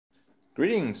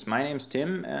Greetings, my name's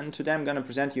Tim, and today I'm going to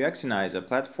present you Exynize, a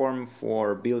platform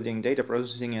for building data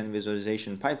processing and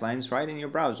visualization pipelines right in your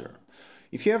browser.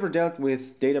 If you ever dealt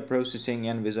with data processing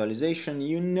and visualization,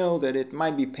 you know that it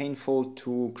might be painful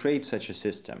to create such a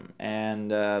system.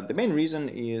 And the main reason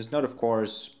is not, of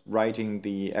course, writing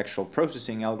the actual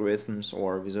processing algorithms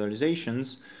or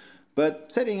visualizations,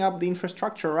 but setting up the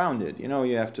infrastructure around it.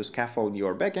 You have to scaffold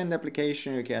your backend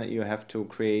application, you have to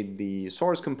create the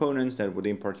source components that would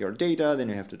import your data, then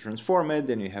you have to transform it,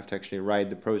 then you have to actually write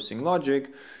the processing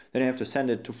logic, then you have to send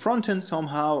it to frontend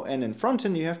somehow, and in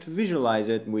frontend you have to visualize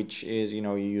it, which is,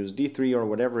 you use D3 or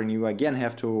whatever, and you again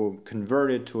have to convert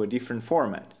it to a different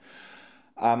format.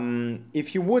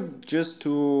 If you would just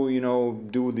to,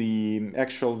 do the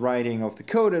actual writing of the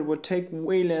code, it would take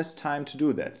way less time to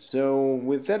do that. So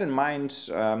with that in mind,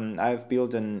 I've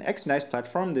built an Exynize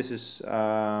platform. This is what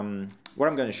I'm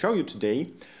going to show you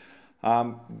today.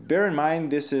 Bear in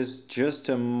mind, this is just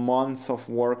a month of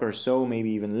work or so, maybe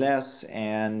even less,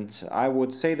 and I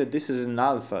would say that this is an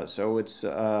alpha, so it's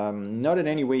not in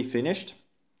any way finished,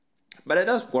 but it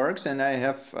does work, and I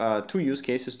have two use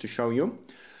cases to show you.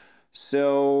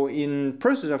 So in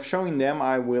process of showing them,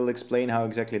 I will explain how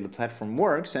exactly the platform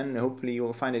works, and hopefully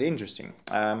you'll find it interesting.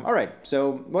 Alright,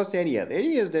 so what's the idea? The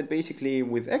idea is that basically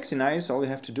with Exynize, all you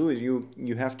have to do is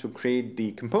you have to create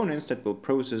the components that will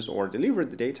process or deliver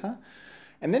the data,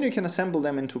 and then you can assemble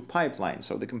them into pipelines,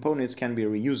 so the components can be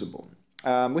reusable.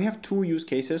 We have two use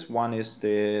cases. One is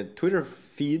the Twitter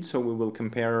feed, so we will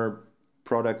compare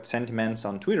product sentiments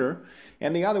on Twitter,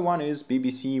 and the other one is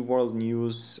BBC World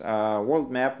News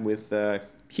world map with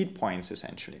heat points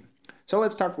essentially. So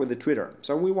let's start with the Twitter.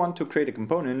 So we want to create a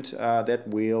component that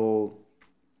will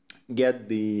get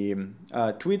the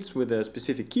tweets with the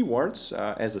specific keywords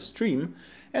as a stream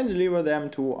and deliver them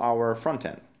to our front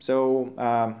end. So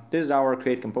this is our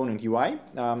create component UI.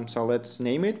 So let's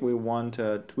name it. We want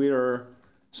a Twitter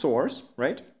source,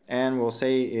 right? And we'll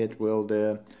say it will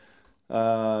the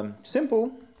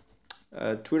simple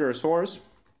Twitter source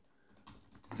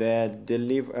that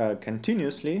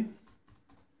continuously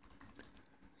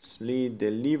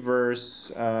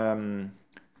delivers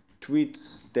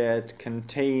tweets that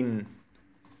contain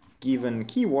given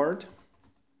keyword,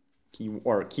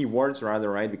 or keywords rather,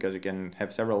 right? Because you can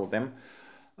have several of them,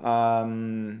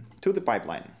 to the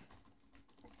pipeline.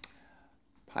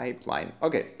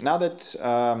 Okay, now that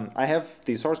I have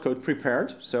the source code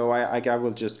prepared, so I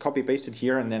will just copy paste it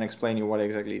here and then explain you what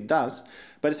exactly it does.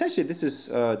 But essentially this is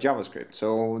JavaScript,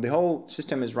 so the whole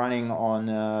system is running on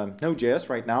Node.js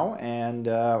right now, and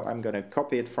I'm gonna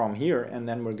copy it from here and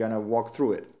then we're gonna walk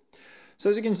through it. So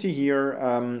as you can see here,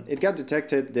 it got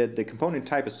detected that the component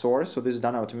type is source, so this is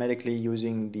done automatically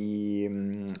using the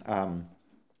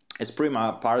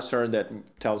Esprima parser that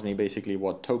tells me basically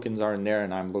what tokens are in there,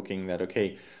 and I'm looking at,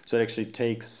 okay, so it actually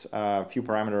takes a few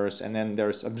parameters, and then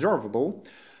there's observable,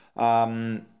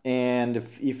 and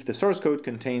if the source code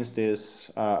contains this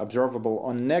observable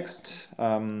on next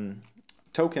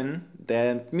token,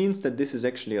 that means that this is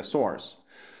actually a source.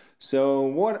 So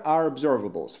what are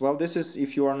observables? Well, this is,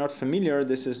 if you are not familiar,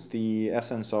 this is the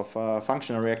essence of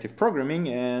functional reactive programming,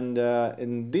 and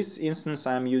in this instance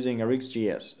I'm using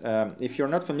RxJS. If you're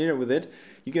not familiar with it,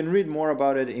 you can read more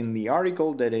about it in the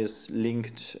article that is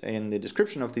linked in the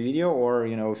description of the video, or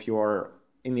if you are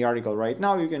in the article right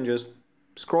now, you can just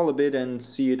scroll a bit and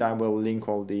see it. I will link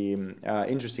all the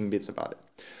interesting bits about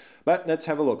it. But let's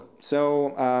have a look.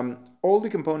 So all the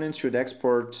components should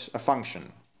export a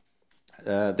function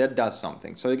that does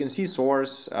something. So you can see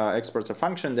source exports a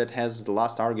function that has the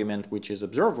last argument, which is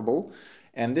observable,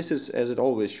 and this is as it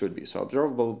always should be. So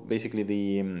observable, basically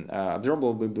the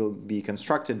observable will be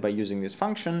constructed by using this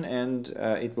function, and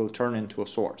it will turn into a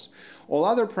source. All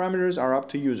other parameters are up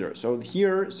to user. So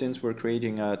here, since we're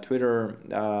creating a Twitter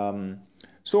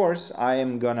source, I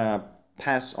am gonna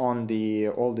pass on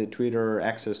all the Twitter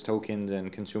access tokens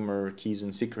and consumer keys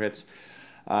and secrets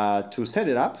to set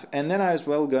it up, and then I as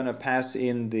well gonna pass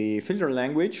in the filter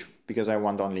language because I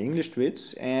want only English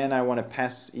tweets, and I want to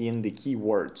pass in the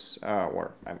keywords,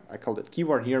 or I called it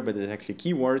keyword here, but it's actually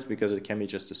keywords because it can be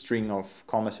just a string of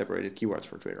comma separated keywords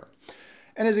for Twitter.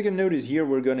 And as you can notice here,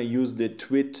 we're gonna use the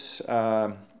twit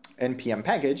npm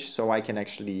package, so I can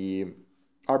actually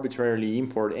arbitrarily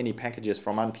import any packages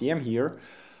from npm here.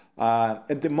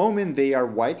 At the moment they are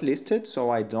whitelisted, so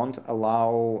I don't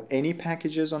allow any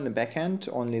packages on the backend,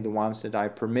 only the ones that I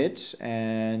permit,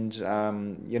 and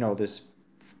this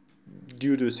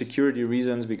due to security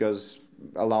reasons, because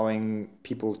allowing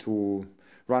people to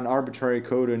run arbitrary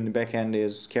code in the backend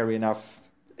is scary enough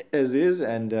as is,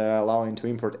 and allowing to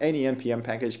import any npm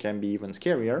package can be even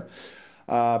scarier.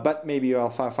 but maybe I'll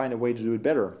find a way to do it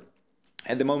better.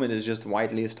 At the moment, it's just a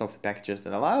whitelist of the packages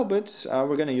that allow, but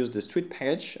we're going to use this tweet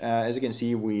package. As you can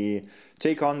see, we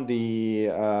take on the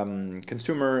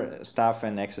consumer stuff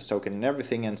and access token and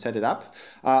everything and set it up.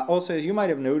 Also, as you might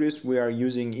have noticed, we are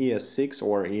using ES6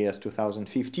 or ES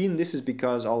 2015. This is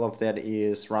because all of that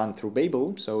is run through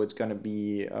Babel, so it's going to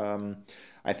be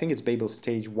I think it's Babel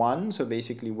stage 1, so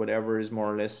basically whatever is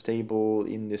more or less stable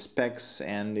in the specs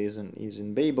and is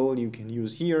in Babel, you can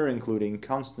use here, including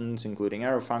constants, including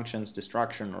arrow functions,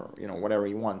 destruction, or whatever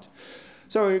you want.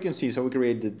 So you can see, so we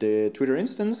created the Twitter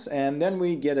instance, and then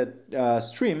we get a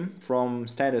stream from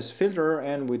status filter,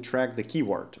 and we track the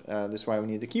keyword. That's why we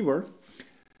need the keyword.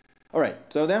 All right,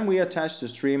 so then we attach the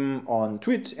stream on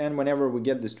tweet, and whenever we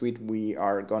get this tweet, we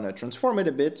are gonna transform it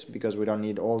a bit because we don't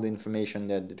need all the information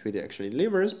that the tweet actually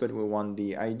delivers, but we want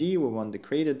the ID, we want the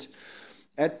created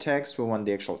at text, we want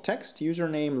the actual text,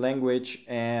 username, language,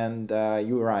 and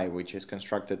URI, which is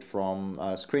constructed from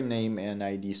screen name and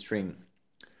ID string.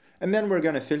 And then we're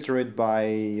gonna filter it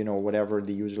by whatever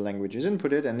the user language is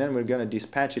inputted, and then we're gonna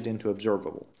dispatch it into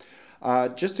observable.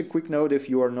 Just a quick note, if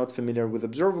you are not familiar with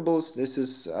observables, this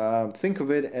is, think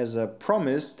of it as a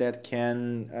promise that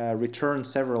can return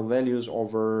several values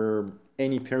over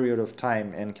any period of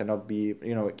time and cannot be,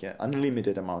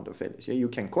 unlimited amount of values. Yeah, you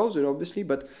can close it obviously,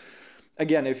 but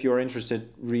again, if you're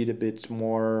interested, read a bit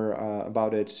more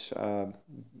about it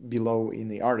below in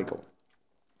the article.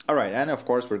 All right, and of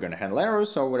course we're going to handle errors,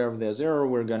 so wherever there's error,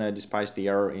 we're going to dispatch the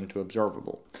error into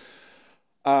observable.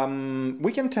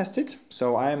 We can test it,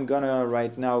 so I'm gonna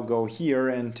right now go here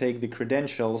and take the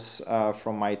credentials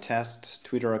from my test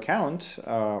Twitter account,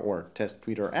 or test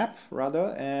Twitter app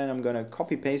rather, and I'm gonna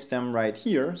copy paste them right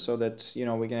here so that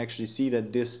we can actually see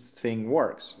that this thing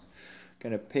works.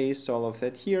 Gonna paste all of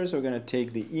that here, so we're gonna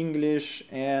take the English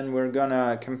and we're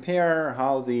gonna compare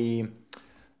how the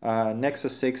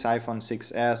Nexus 6, iPhone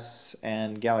 6s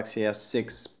and Galaxy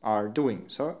S6 are doing.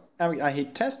 So I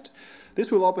hit test. This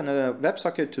will open a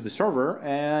WebSocket to the server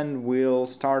and will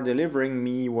start delivering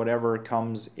me whatever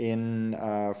comes in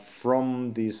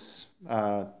from this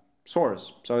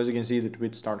source. So as you can see, the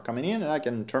tweets start coming in, and I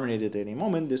can terminate it at any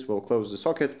moment. This will close the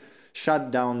socket,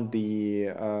 shut down the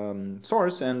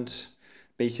source, and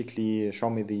basically show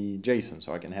me the JSON.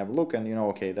 So I can have a look and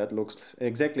okay, that looks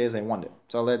exactly as I wanted.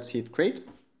 So let's hit create.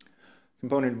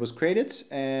 Component was created,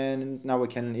 and now we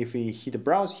can, if we hit a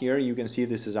browse here, you can see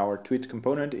this is our tweet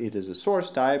component. It is a source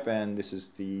type, and this is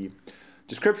the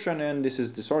description, and this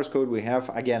is the source code we have.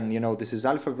 Again, this is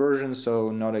alpha version, so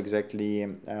not exactly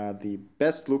the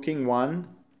best looking one,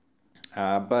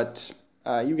 but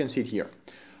you can see it here.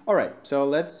 All right, so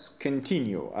let's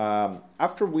continue.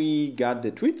 After we got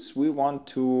the tweets, we want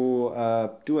to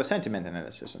do a sentiment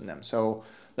analysis on them. So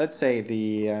let's say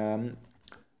the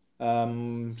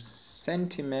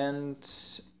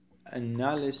sentiment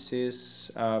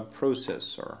analysis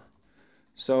processor.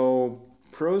 So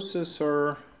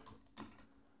processor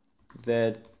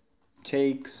that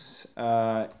takes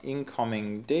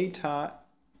incoming data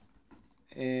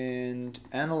and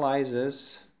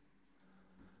analyzes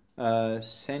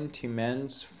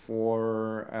sentiments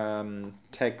for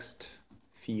text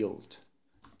field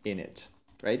in it,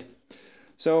 right?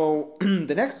 So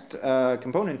the next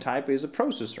component type is a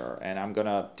processor, and I'm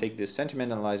gonna take this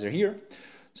sentiment analyzer here.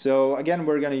 So again,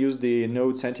 we're gonna use the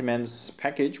node sentiments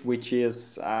package, which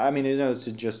is, it's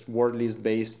just word list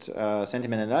based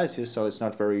sentiment analysis, so it's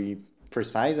not very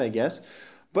precise, I guess,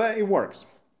 but it works.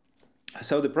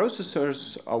 So the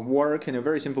processors work in a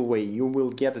very simple way. You will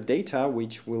get a data,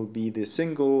 which will be the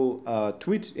single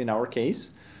tweet in our case,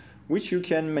 which you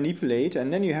can manipulate,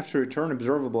 and then you have to return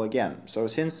observable again. So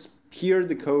since here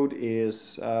the code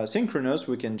is synchronous,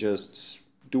 we can just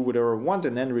do whatever we want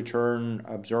and then return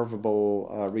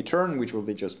observable return, which will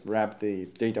be just wrap the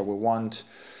data we want.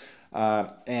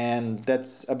 And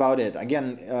that's about it.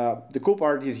 Again, the cool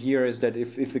part is here is that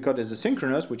if the code is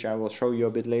asynchronous, which I will show you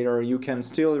a bit later, you can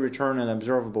still return an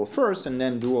observable first and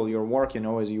then do all your work,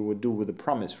 as you would do with a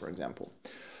promise, for example.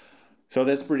 So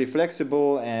that's pretty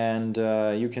flexible, and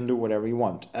you can do whatever you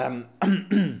want.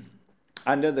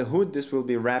 Under the hood, this will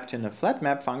be wrapped in a flat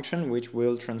map function, which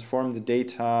will transform the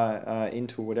data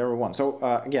into whatever we want. So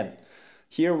again,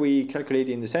 here we calculate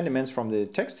in the sentiments from the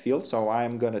text field. So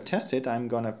I'm going to test it. I'm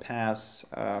going to pass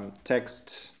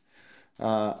text,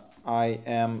 I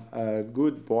am a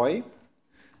good boy.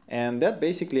 And that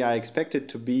basically I expect it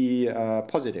to be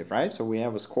positive, right? So we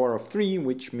have a score of 3,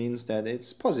 which means that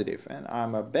it's positive. And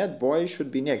I'm a bad boy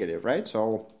should be negative, right?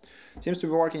 So it seems to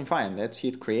be working fine. Let's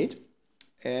hit create.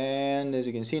 And as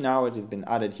you can see now, it has been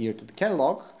added here to the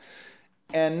catalog.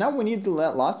 And now we need the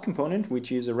last component,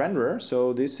 which is a renderer.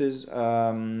 So this is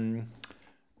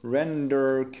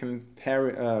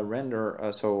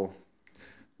so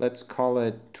let's call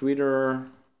it Twitter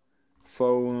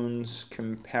phones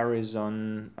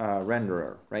comparison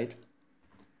renderer, right?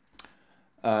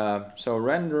 So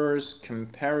renders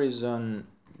comparison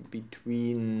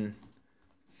between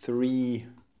 3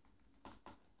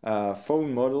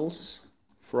 phone models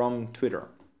from Twitter.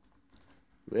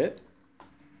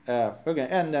 Okay,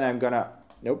 and then I'm gonna,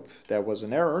 nope, that was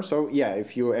an error. So yeah,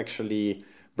 if you actually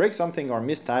break something or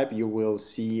mistype, you will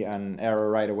see an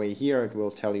error right away here. It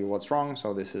will tell you what's wrong.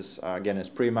 So this is, again, is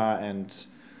Prima and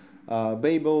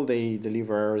Babel. They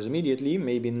deliver errors immediately.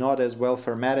 Maybe not as well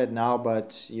formatted now,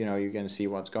 but you know, you can see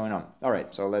what's going on. All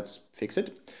right, so let's fix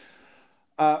it.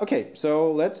 Okay,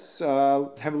 so let's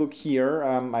have a look here.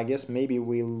 I guess maybe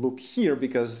we'll look here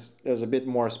because there's a bit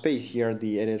more space here.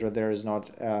 The editor there is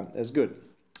not as good.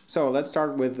 So let's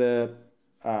start with the,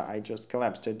 I just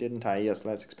collapsed it, didn't I? Yes,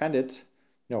 let's expand it.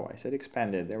 No, I said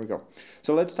expand it, there we go.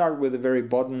 So let's start with the very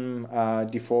bottom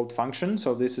default function.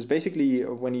 So this is basically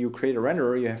when you create a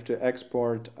renderer, you have to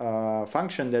export a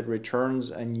function that returns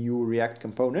a new React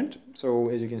component. So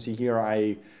as you can see here,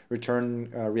 I return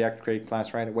React create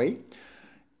class right away.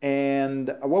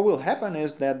 And what will happen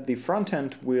is that the front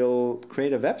end will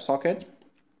create a WebSocket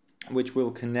which will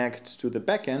connect to the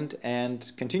backend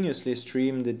and continuously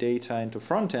stream the data into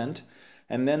front end.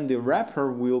 And then the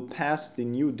wrapper will pass the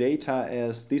new data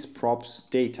as this props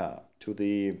data to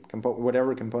the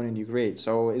whatever component you create.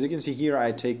 So as you can see here,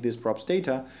 I take this props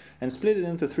data and split it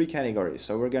into 3 categories.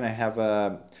 So we're going to have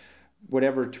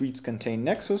whatever tweets contain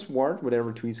Nexus word,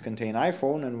 whatever tweets contain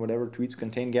iPhone, and whatever tweets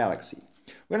contain Galaxy.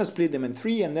 We're going to split them in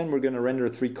 3, and then we're going to render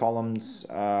 3 columns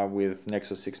with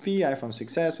Nexus 6P, iPhone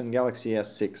 6s, and Galaxy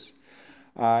S6.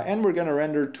 And we're going to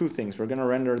render 2 things. We're going to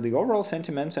render the overall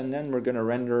sentiments, and then we're going to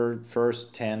render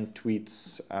first 10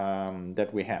 tweets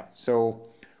that we have. So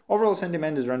overall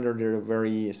sentiment is rendered in a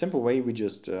very simple way. We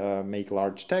just make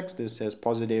large text. This says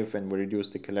positive, and we reduce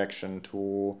the collection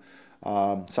to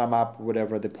sum up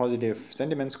whatever the positive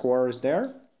sentiment score is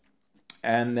there.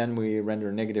 And then we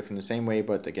render negative in the same way,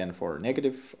 but again for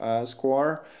negative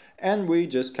score. And we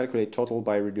just calculate total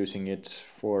by reducing it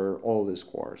for all the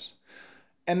scores.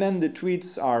 And then the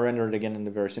tweets are rendered again in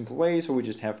a very simple way. So we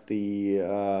just have the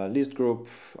list group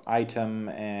item,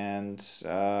 and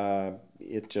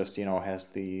it just, you know, has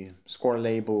the score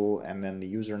label and then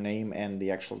the username and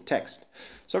the actual text.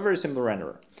 So a very simple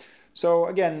renderer. So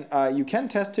again, you can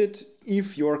test it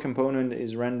if your component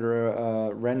is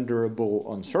renderable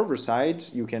on server side.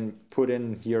 You can put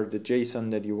in here the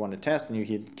JSON that you want to test, and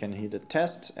you can hit a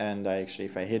test. And actually,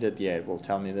 if I hit it, yeah, it will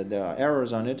tell me that there are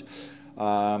errors on it.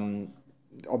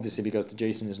 Obviously, because the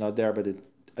JSON is not there, but it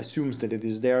assumes that it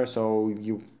is there. So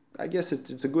I guess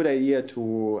it's a good idea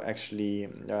to actually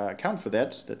account for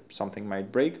that something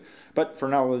might break. But for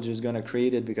now, we're just going to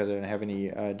create it because I don't have any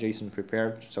JSON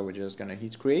prepared. So we're just going to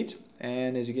hit create.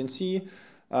 And as you can see,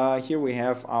 here we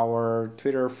have our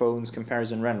Twitter phones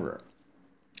comparison renderer.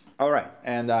 All right,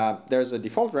 and there's a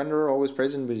default renderer always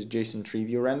present with JSON tree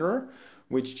view renderer,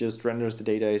 which just renders the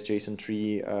data as JSON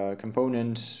tree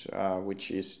component, which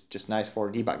is just nice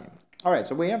for debugging. All right,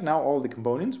 so we have now all the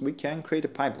components. We can create a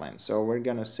pipeline. So we're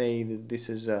gonna say that this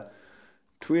is a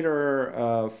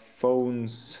Twitter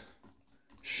phones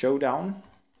showdown.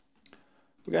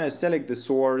 We're gonna select the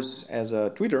source as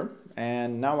a Twitter,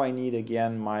 and now I need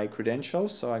again my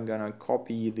credentials. So I'm gonna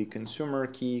copy the consumer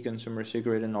key, consumer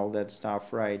secret, and all that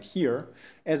stuff right here,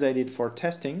 as I did for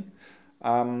testing.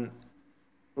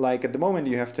 Like at the moment,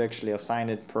 you have to actually assign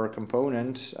it per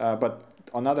component, but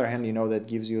on the other hand, you know, that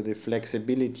gives you the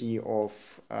flexibility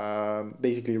of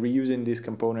basically reusing this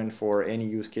component for any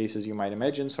use cases you might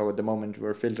imagine. So at the moment,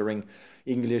 we're filtering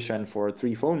English and for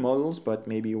 3 phone models, but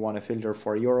maybe you want to filter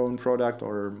for your own product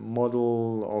or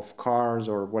model of cars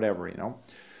or whatever, you know.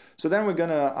 So then we're going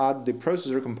to add the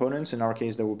processor components. In our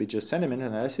case, that will be just sentiment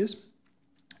analysis.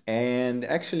 And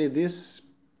actually, this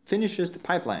finishes the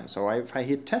pipeline. So if I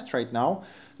hit test right now,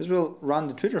 this will run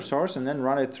the Twitter source and then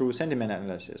run it through sentiment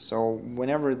analysis. So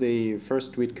whenever the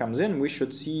first tweet comes in, we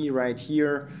should see right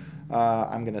here,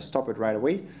 I'm going to stop it right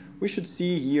away. We should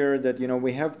see here that, you know,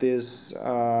 we have this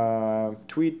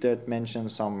tweet that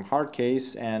mentions some hard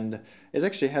case, and it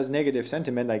actually has negative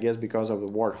sentiment, I guess, because of the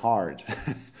word hard.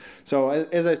 So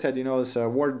as I said, you know, it's a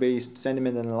word-based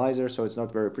sentiment analyzer, so it's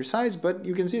not very precise, but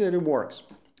you can see that it works.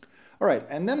 All right,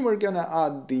 and then we're gonna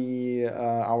add the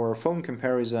our phone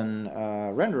comparison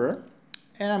renderer,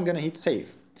 and I'm gonna hit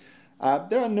save.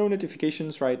 There are no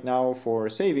notifications right now for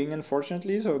saving,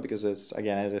 unfortunately, so because it's,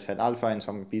 again, as I said, alpha and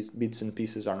some bits and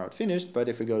pieces are not finished, but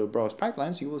if we go to browse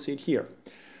pipelines, you will see it here.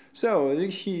 So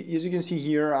as you can see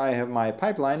here, I have my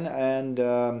pipeline, and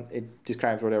it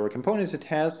describes whatever components it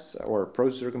has, or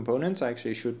processor components. I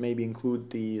actually should maybe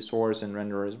include the source and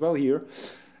renderer as well here.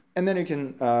 And then you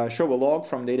can show a log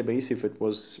from database if it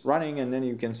was running, and then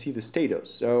you can see the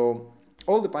status. So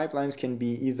all the pipelines can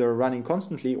be either running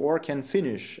constantly or can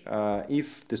finish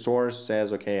if the source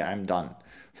says, okay, I'm done.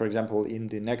 For example, in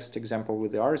the next example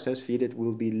with the RSS feed, it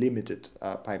will be limited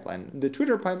pipeline. The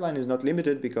Twitter pipeline is not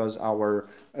limited because our,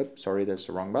 sorry, that's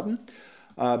the wrong button.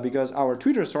 Because our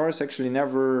Twitter source actually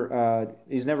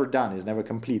is never done, is never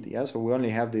complete. Yeah, so we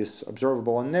only have this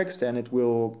observable on next, and it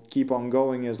will keep on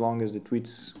going as long as the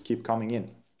tweets keep coming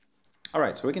in. All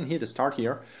right, so we can hit start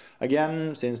here.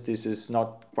 Again, since this is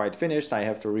not quite finished, I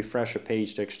have to refresh a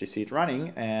page to actually see it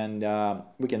running, and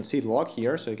we can see the log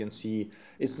here. So you can see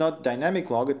it's not dynamic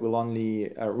log, it will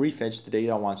only refetch the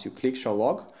data once you click show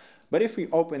log. But if we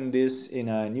open this in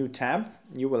a new tab,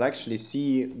 you will actually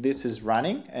see this is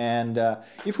running, and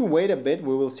if we wait a bit,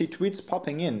 we will see tweets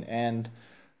popping in, and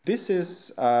this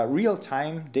is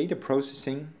real-time data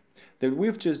processing that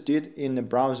we've just did in the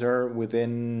browser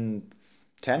within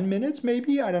 10 minutes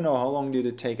maybe. I don't know, how long did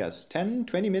it take us? 10,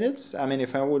 20 minutes? I mean,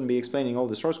 if I wouldn't be explaining all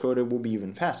the source code, it would be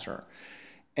even faster.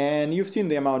 And you've seen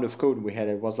the amount of code we had.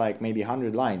 It was like maybe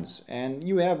 100 lines. And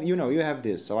you have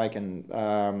this. So I can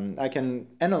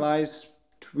analyze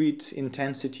tweet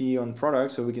intensity on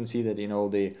products. So we can see that,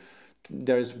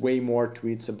 there's way more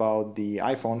tweets about the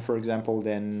iPhone, for example,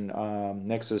 than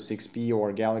Nexus 6P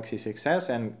or Galaxy 6S.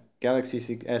 And Galaxy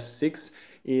S6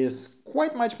 is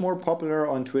quite much more popular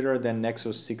on Twitter than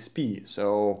Nexus 6P,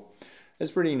 so it's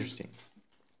pretty interesting.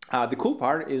 The cool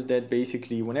part is that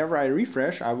basically whenever I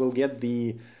refresh, I will get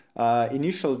the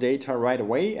initial data right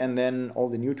away, and then all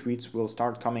the new tweets will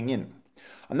start coming in.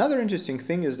 Another interesting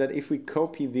thing is that if we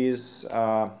copy this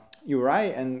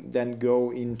URI and then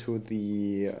go into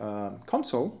the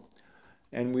console,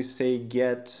 and we say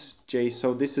get JSON,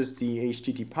 so this is the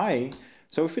HTTP.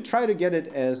 So if we try to get it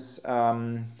as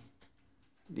I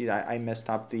messed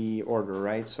up the order,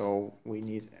 right? So we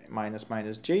need minus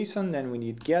JSON, then we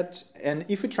need get, and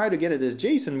if we try to get it as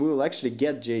JSON, we will actually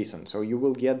get JSON. So you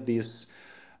will get this,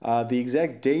 the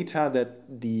exact data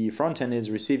that the front end is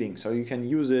receiving. So you can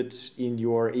use it in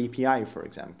your API, for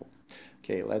example.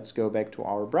 Okay, let's go back to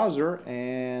our browser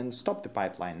and stop the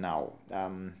pipeline now.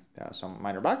 There are some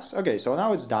minor bugs. Okay, so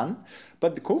now it's done.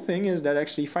 But the cool thing is that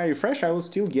actually if I refresh, I will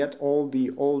still get all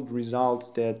the old results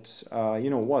that,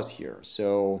 was here.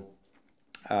 So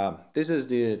this is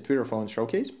the Twitter phone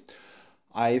showcase.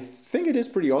 I think it is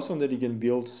pretty awesome that you can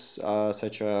build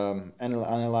such a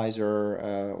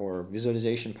analyzer or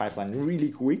visualization pipeline really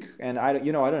quick. And I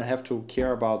don't have to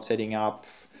care about setting up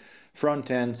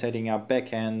front end, setting up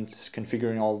back end,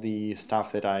 configuring all the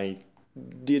stuff that I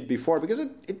did before, because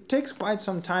it takes quite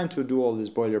some time to do all these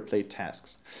boilerplate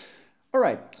tasks. All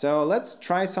right, so let's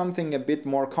try something a bit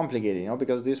more complicated,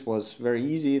 because this was very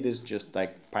easy. This is just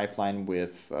like pipeline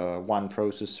with one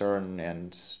processor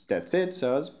and that's it.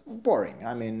 So it's boring.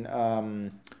 I mean,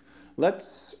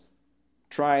 let's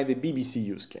try the BBC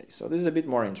use case. So this is a bit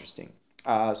more interesting.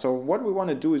 So what we want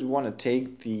to do is we want to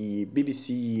take the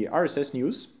BBC RSS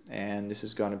news, and this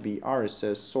is going to be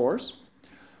RSS source.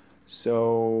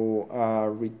 So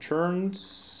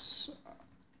returns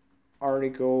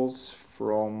articles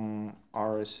from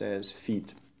RSS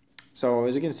feed. So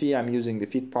as you can see, I'm using the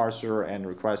feed parser and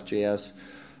request.js.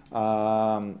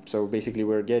 So basically,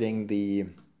 we're getting the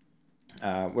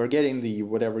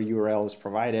whatever URL is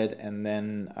provided, and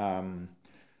then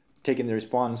taking the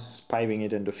response, piping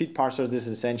it into feed parser. This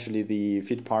is essentially the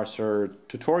feed parser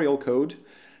tutorial code.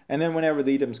 And then whenever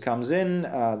the items comes in,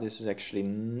 this is actually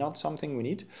not something we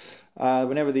need.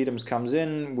 Whenever the items comes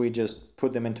in, we just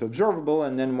put them into observable,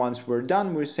 and then once we're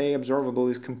done, we say observable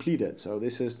is completed. So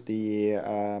this is the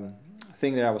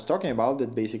thing that I was talking about,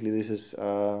 that basically this is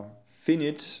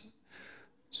finite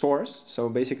source. So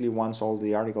basically once all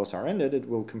the articles are ended, it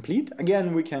will complete.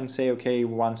 Again, we can say, okay,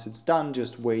 once it's done,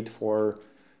 just wait for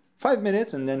 5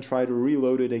 minutes and then try to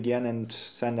reload it again and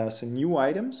send us new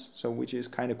items, so which is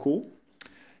kind of cool.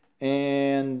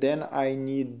 And then I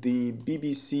need the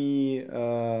BBC,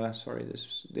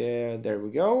 there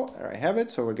we go, there I have it.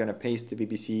 So we're gonna paste the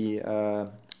BBC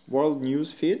World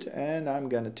News feed, and I'm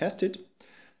gonna test it.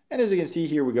 And as you can see,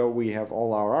 here we go, we have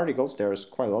all our articles, there's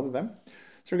quite a lot of them.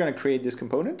 So we're gonna create this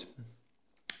component.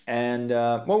 And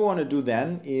what we wanna do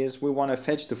then is we wanna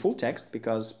fetch the full text,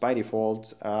 because by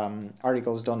default,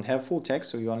 articles don't have full text,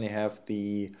 so you only have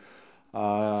the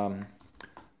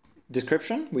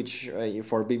description, which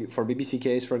for BBC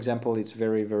case, for example, it's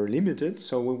very, very limited.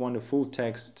 So we want a full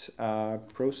text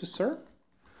processor.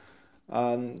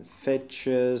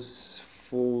 Fetches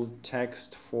full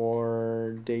text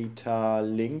for data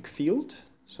link field.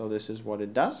 So this is what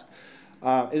it does.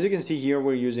 As you can see here,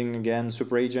 we're using again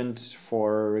superagent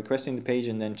for requesting the page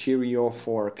and then Cheerio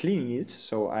for cleaning it.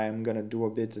 So I'm gonna do a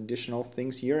bit additional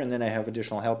things here, and then I have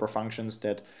additional helper functions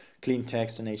that clean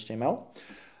text and HTML.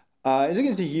 As you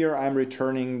can see here, I'm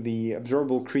returning the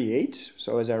observable create.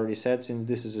 So as I already said, since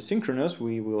this is asynchronous,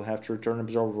 we will have to return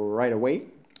observable right away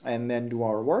and then do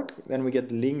our work. Then we get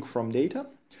the link from data.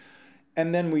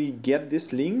 And then we get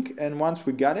this link, and once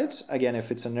we got it, again,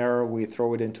 if it's an error, we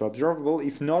throw it into observable.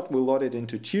 If not, we load it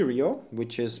into Cheerio,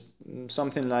 which is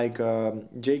something like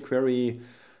jQuery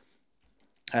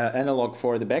analog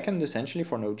for the backend, essentially,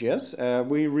 for Node.js.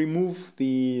 We remove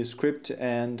the script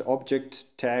and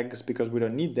object tags because we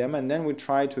don't need them, and then we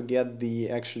try to get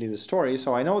actually the story.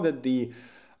 So I know that the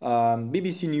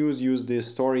BBC News used this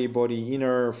story body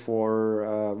inner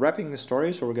for wrapping the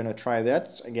story, so we're going to try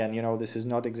that. Again, you know, this is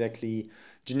not exactly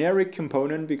generic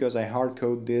component because I hard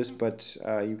code this, but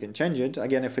you can change it.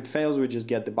 Again, if it fails, we just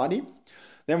get the body.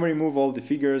 Then we remove all the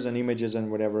figures and images and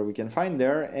whatever we can find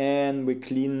there, and we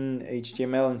clean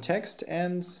HTML and text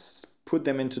and put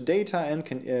them into data and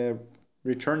can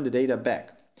return the data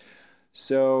back.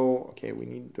 So, okay,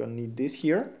 we don't need this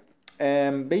here.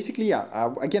 Basically,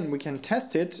 yeah, again, we can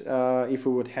test it if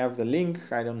we would have the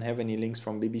link. I don't have any links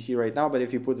from BBC right now, but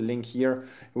if you put the link here,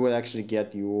 it will actually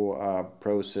get you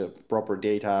proper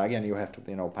data. Again, you have to,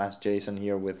 you know, pass JSON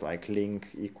here with like link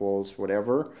equals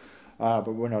whatever,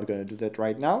 but we're not going to do that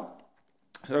right now.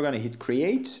 So we're going to hit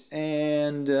create,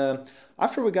 and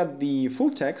after we got the full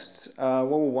text,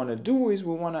 what we want to do is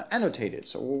we want to annotate it.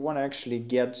 So we want to actually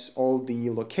get all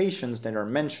the locations that are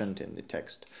mentioned in the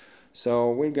text.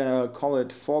 So we're gonna call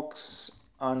it Fox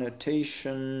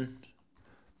Annotation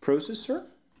Processor.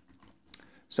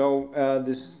 So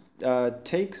this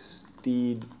takes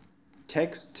the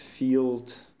text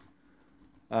field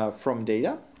from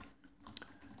data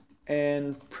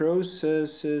and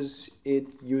processes it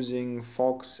using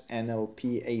Fox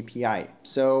NLP API.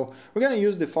 So we're gonna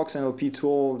use the Fox NLP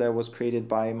tool that was created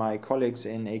by my colleagues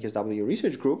in AKSW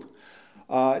research group.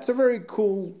 It's a very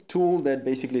cool tool that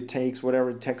basically takes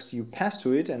whatever text you pass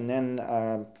to it and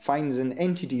then finds an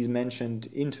entities mentioned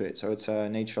into it. So it's a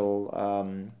natural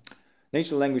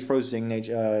language processing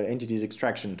entities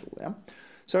extraction tool. Yeah.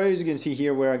 So as you can see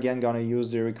here, we're again going to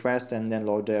use the request and then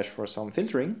load dash for some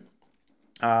filtering.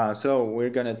 So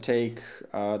we're going to take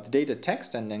the data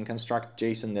text and then construct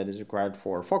JSON that is required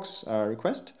for Fox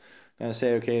request. I'm going to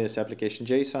say, okay, this application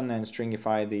JSON and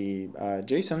stringify the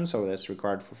JSON, so that's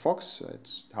required for Fox.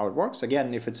 It's how it works.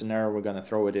 Again, if it's an error, we're going to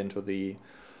throw it into the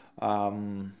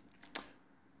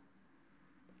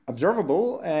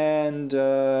observable and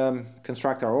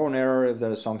construct our own error if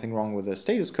there's something wrong with the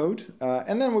status code.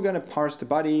 And then we're going to parse the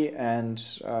body and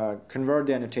convert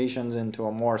the annotations into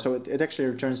a more, so it actually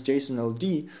returns JSON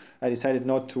LD. I decided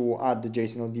not to add the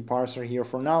JSON LD parser here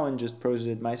for now and just process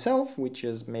it myself, which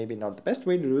is maybe not the best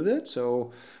way to do that.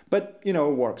 So, but you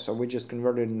know, it works. So we just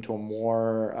converted it into a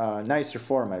more nicer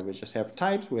format. We just have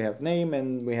types, we have name,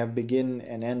 and we have begin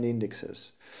and end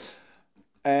indexes.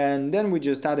 And then we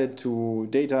just added to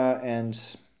data and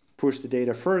push the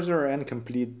data further and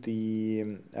complete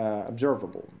the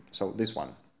observable. So this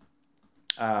one.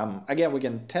 Again, we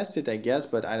can test it, I guess,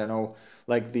 but I don't know.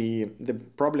 Like the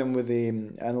problem with the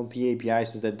NLP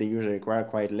APIs is that they usually require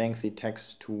quite lengthy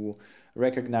text to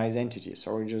recognize entities.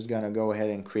 So we're just gonna go ahead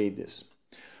and create this.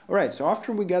 All right, so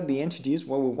after we got the entities,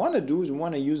 what we want to do is we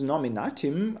want to use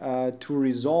nominatim to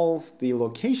resolve the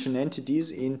location entities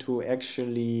into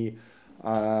actually,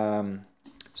 so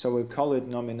we call it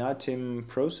nominatim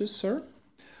processor.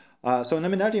 So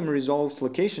nominatim resolves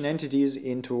location entities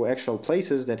into actual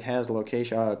places that has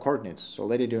location coordinates, so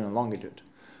latitude and longitude.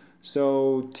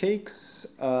 So takes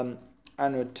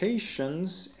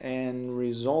annotations and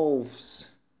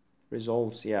resolves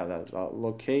yeah, that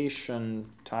location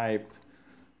type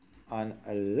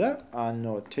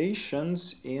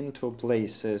annotations into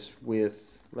places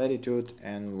with latitude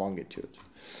and longitude.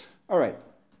 All right.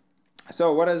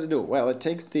 So what does it do? Well, it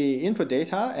takes the input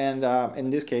data, and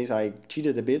in this case I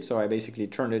cheated a bit, so I basically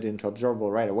turned it into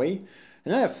observable right away.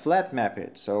 And then I flat map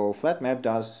it. So flat map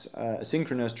does a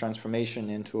synchronous transformation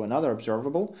into another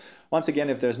observable. Once again,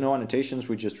 if there's no annotations,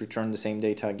 we just return the same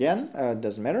data again. It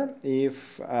doesn't matter.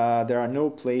 If there are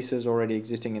no places already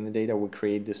existing in the data, we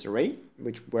create this array,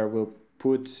 where we'll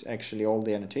put actually all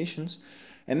the annotations.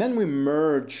 And then we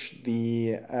merge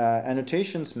the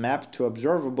annotations map to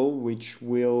observable, which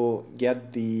will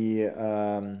get the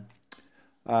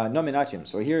nominatim.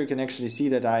 So here you can actually see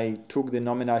that I took the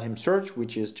nominatim search,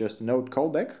 which is just a node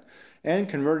callback, and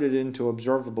converted it into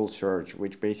observable search,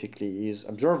 which basically is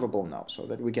observable now, so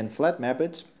that we can flat map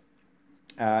it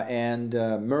and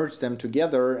merge them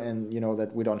together, and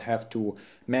that we don't have to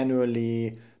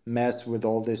manually mess with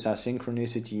all this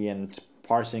asynchronicity and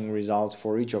parsing results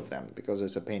for each of them, because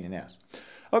it's a pain in the ass.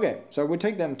 Okay, so we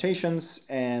take the annotations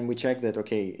and we check that,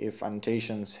 okay, if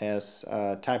annotations has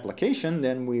type location,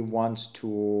 then we want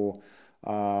to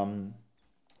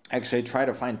actually try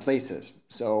to find places.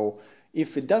 So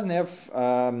if it doesn't have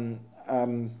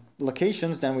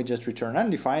locations, then we just return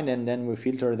undefined, and then we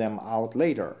filter them out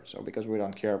later, so because we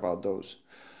don't care about those.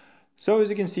 So as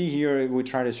you can see here, we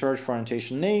try to search for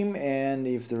annotation name, and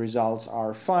if the results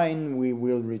are fine, we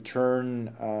will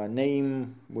return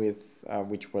name with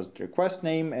which was the request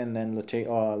name, and then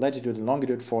latitude and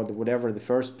longitude for whatever the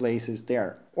first place is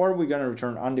there. Or we're going to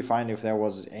return undefined if there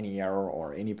was any error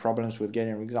or any problems with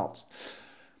getting results.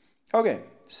 Okay,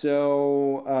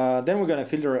 so then we're going to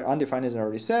filter undefined, as I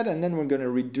already said, and then we're going to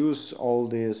reduce all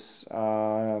this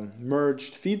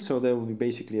merged feed, so there will be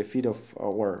basically a feed of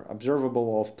or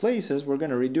observable of places. We're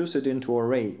going to reduce it into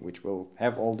array, which will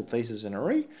have all the places in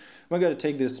array. We're going to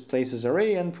take this places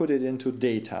array and put it into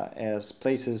data as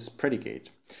places predicate.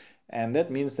 And that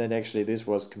means that actually this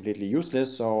was completely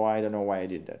useless, so I don't know why I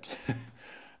did that.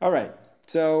 All right,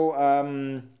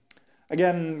 so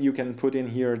again, you can put in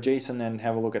here JSON and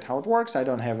have a look at how it works. I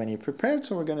don't have any prepared,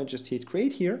 so we're going to just hit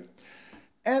create here.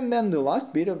 And then the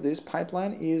last bit of this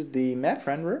pipeline is the map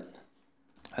renderer.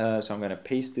 So I'm going to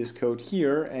paste this code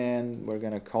here, and we're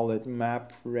going to call it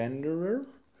map renderer.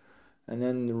 And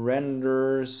then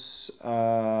renders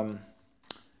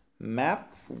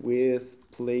map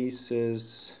with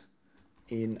places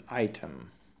in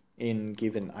item. In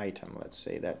given item, let's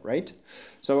say that, right?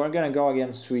 So we're gonna go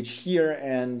again, switch here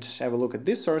and have a look at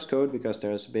this source code, because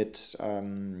there's a bit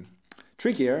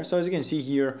trickier. So as you can see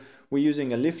here, we're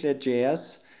using a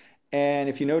leaflet.js, and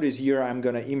if you notice here, I'm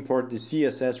gonna import the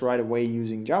CSS right away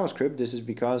using JavaScript. This is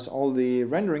because all the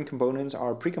rendering components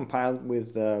are precompiled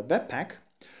with Webpack,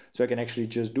 so I can actually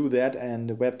just do that, and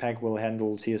the Webpack will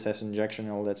handle CSS injection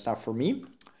and all that stuff for me.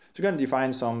 So we're going to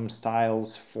define some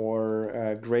styles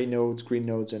for gray nodes, green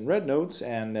nodes, and red nodes,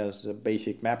 and there's a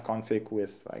basic map config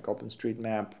with like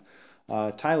OpenStreetMap,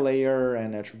 tile layer,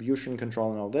 and attribution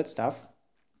control, and all that stuff.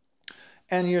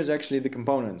 And here's actually the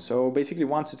component. So basically,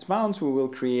 once it's mounts, we will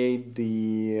create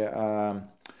the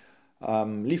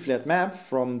leaflet map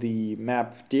from the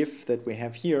map div that we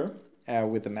have here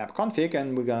with the map config,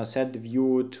 and we're going to set the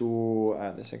view to,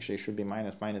 this actually should be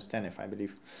 -10 if I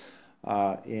believe.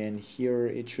 And here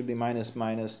it should be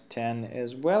 -10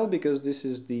 as well, because this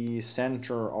is the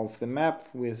center of the map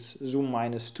with zoom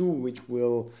 -2, which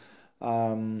will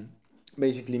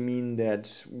basically mean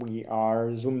that we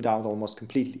are zoomed out almost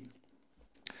completely.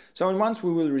 So once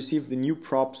we will receive the new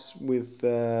props with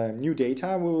new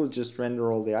data, we will just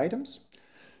render all the items.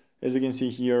 As you can see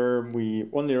here, we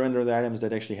only render the items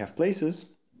that actually have places.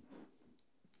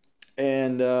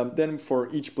 And then for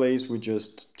each place, we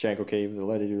just check, okay, if the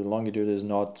latitude and longitude is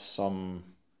not some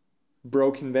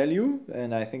broken value,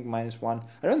 and I think -1.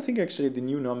 I don't think actually the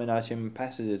new nominatim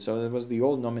passes it, so that was the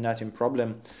old nominatim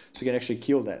problem, so you can actually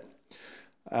kill that.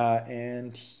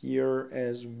 And here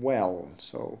as well,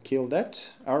 so kill that,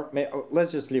 or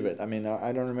let's just leave it. I mean,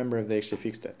 I don't remember if they actually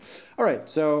fixed it. All right,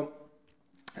 so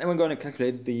and we're going to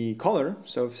calculate the color.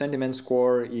 So if sentiment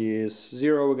score is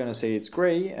 0, we're going to say it's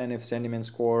gray, and if sentiment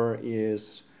score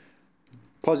is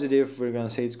positive, we're going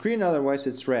to say it's green, otherwise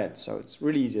it's red. So it's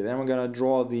really easy. Then we're going to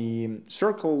draw the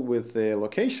circle with the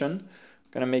location.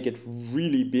 Going to make it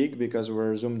really big because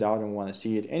we're zoomed out and want to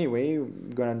see it anyway.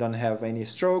 We're going to don't have any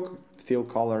stroke. Fill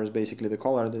color is basically the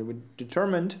color that we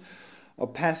determined.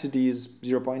 Opacity is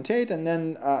 0.8, and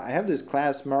then I have this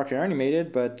class marker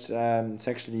animated, but it's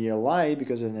actually a lie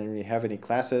because I didn't really have any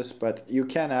classes, but you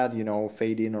can add, you know,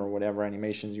 fade in or whatever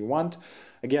animations you want,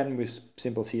 again with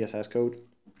simple CSS code.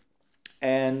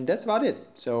 And that's about it.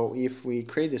 So if we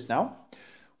create this now,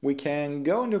 we can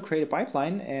go into create a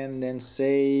pipeline and then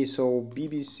say, so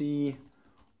BBC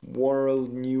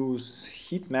World News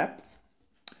heat map.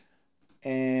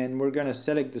 And we're going to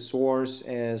select the source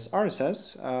as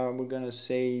RSS. We're going to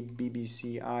say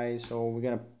BBCI, so we're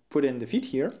going to put in the feed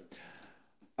here.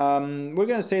 We're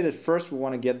going to say that first we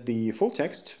want to get the full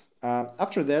text.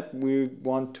 After that, we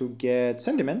want to get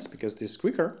sentiments, because this is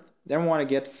quicker. Then we want to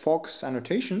get Fox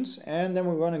annotations, and then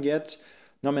we're going to get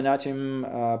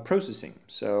nominatim processing.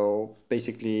 So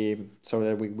basically, so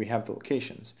that we have the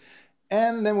locations.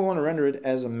 And then we want to render it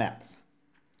as a map.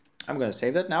 I'm going to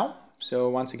save that now. So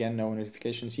once again, no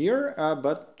notifications here,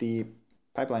 but the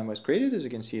pipeline was created. As you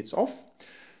can see, it's off.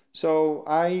 So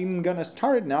I'm gonna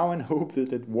start it now and hope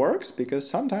that it works, because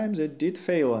sometimes it did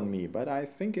fail on me, but I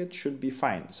think it should be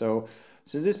fine. So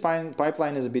since this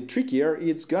pipeline is a bit trickier,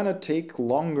 it's gonna take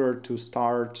longer to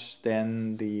start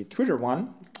than the Twitter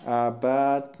one.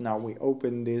 But now we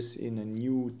open this in a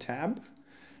new tab.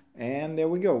 And there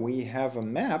we go, we have a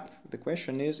map. The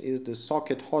question is the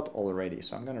socket hot already?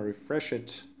 So I'm gonna refresh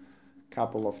it a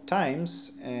couple of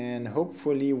times and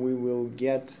hopefully we will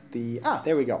get the,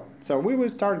 there we go. So we will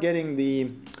start getting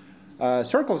the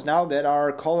circles now that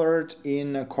are colored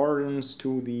in accordance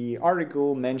to the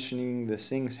article mentioning the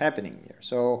things happening here.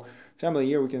 So for example,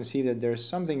 here we can see that there's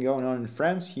something going on in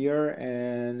France here,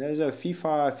 and there's a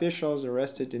FIFA officials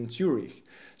arrested in Zurich.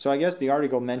 So I guess the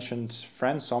article mentioned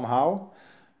France somehow.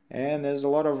 And there's a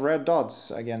lot of red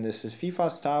dots. Again, this is FIFA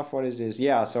stuff. What is this?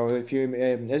 Yeah, so if you,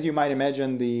 as you might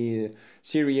imagine, the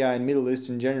Syria and Middle East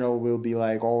in general will be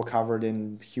like all covered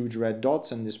in huge red dots,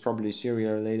 and there's probably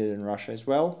Syria related in Russia as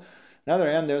well. On the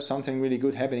other hand, there's something really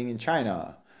good happening in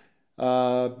China.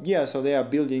 Yeah, so they are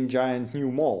building giant new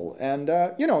mall. And,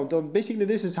 you know, basically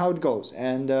this is how it goes.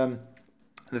 And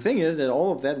the thing is that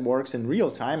all of that works in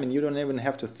real time, and you don't even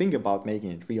have to think about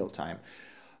making it real time.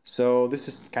 So this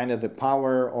is kind of the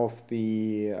power of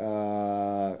the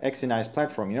Exynize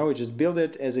platform. You know, you just build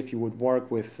it as if you would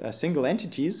work with single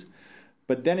entities,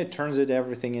 but then it turns it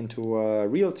everything into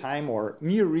real time or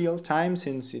near real time,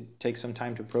 since it takes some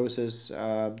time to process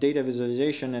data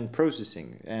visualization and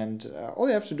processing. And all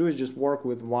you have to do is just work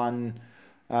with one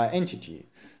entity.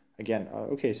 Again,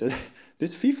 okay, so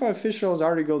this FIFA officials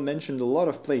article mentioned a lot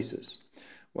of places.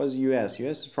 Was US?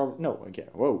 US is probably, no, again,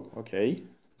 whoa, okay.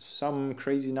 Some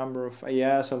crazy number of,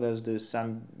 yeah, so there's this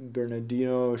San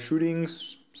Bernardino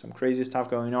shootings, some crazy stuff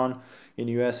going on in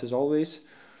US as always.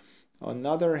 On the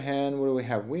other hand, what do we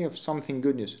have? We have something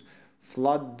good news.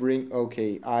 Flood bring,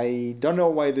 okay, I don't know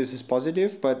why this is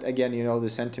positive, but again, you know, the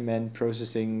sentiment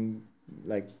processing,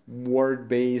 like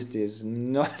word-based, is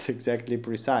not exactly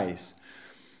precise.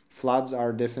 Floods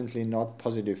are definitely not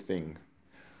positive thing.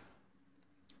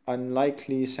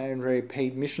 Unlikely sanitary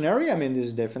paid missionary, I mean, this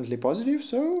is definitely positive,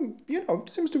 so, you know, it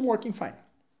seems to be working fine.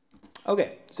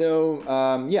 Okay, so,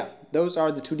 yeah, those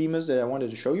are the two demos that I wanted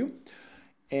to show you.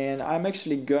 And I'm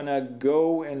actually gonna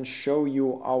go and show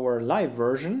you our live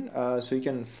version, so you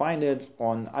can find it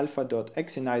on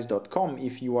alpha.exynize.com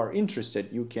if you are interested.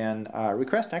 You can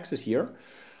request access here.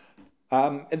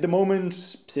 At the moment,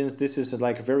 since this is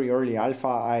like a very early alpha,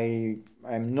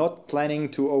 I'm not planning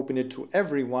to open it to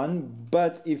everyone,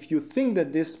 but if you think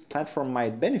that this platform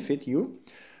might benefit you,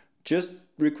 just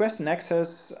request an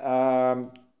access,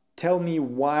 tell me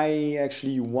why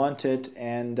actually you want it,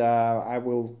 and I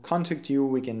will contact you,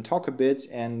 we can talk a bit,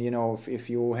 and you know, if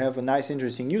you have a nice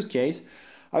interesting use case,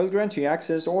 I will grant you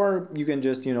access, or you can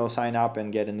just, you know, sign up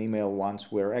and get an email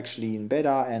once we're actually in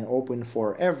beta and open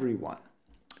for everyone.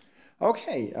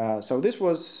 Okay, so this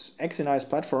was Exynize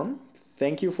platform.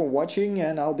 Thank you for watching,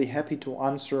 and I'll be happy to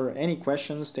answer any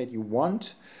questions that you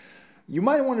want. You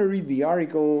might want to read the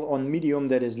article on Medium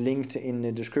that is linked in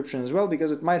the description as well,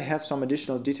 because it might have some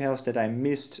additional details that I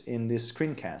missed in this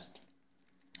screencast.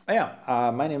 Yeah,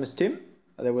 my name is Tim.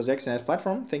 That was Exynize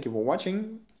platform. Thank you for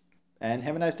watching, and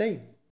have a nice day.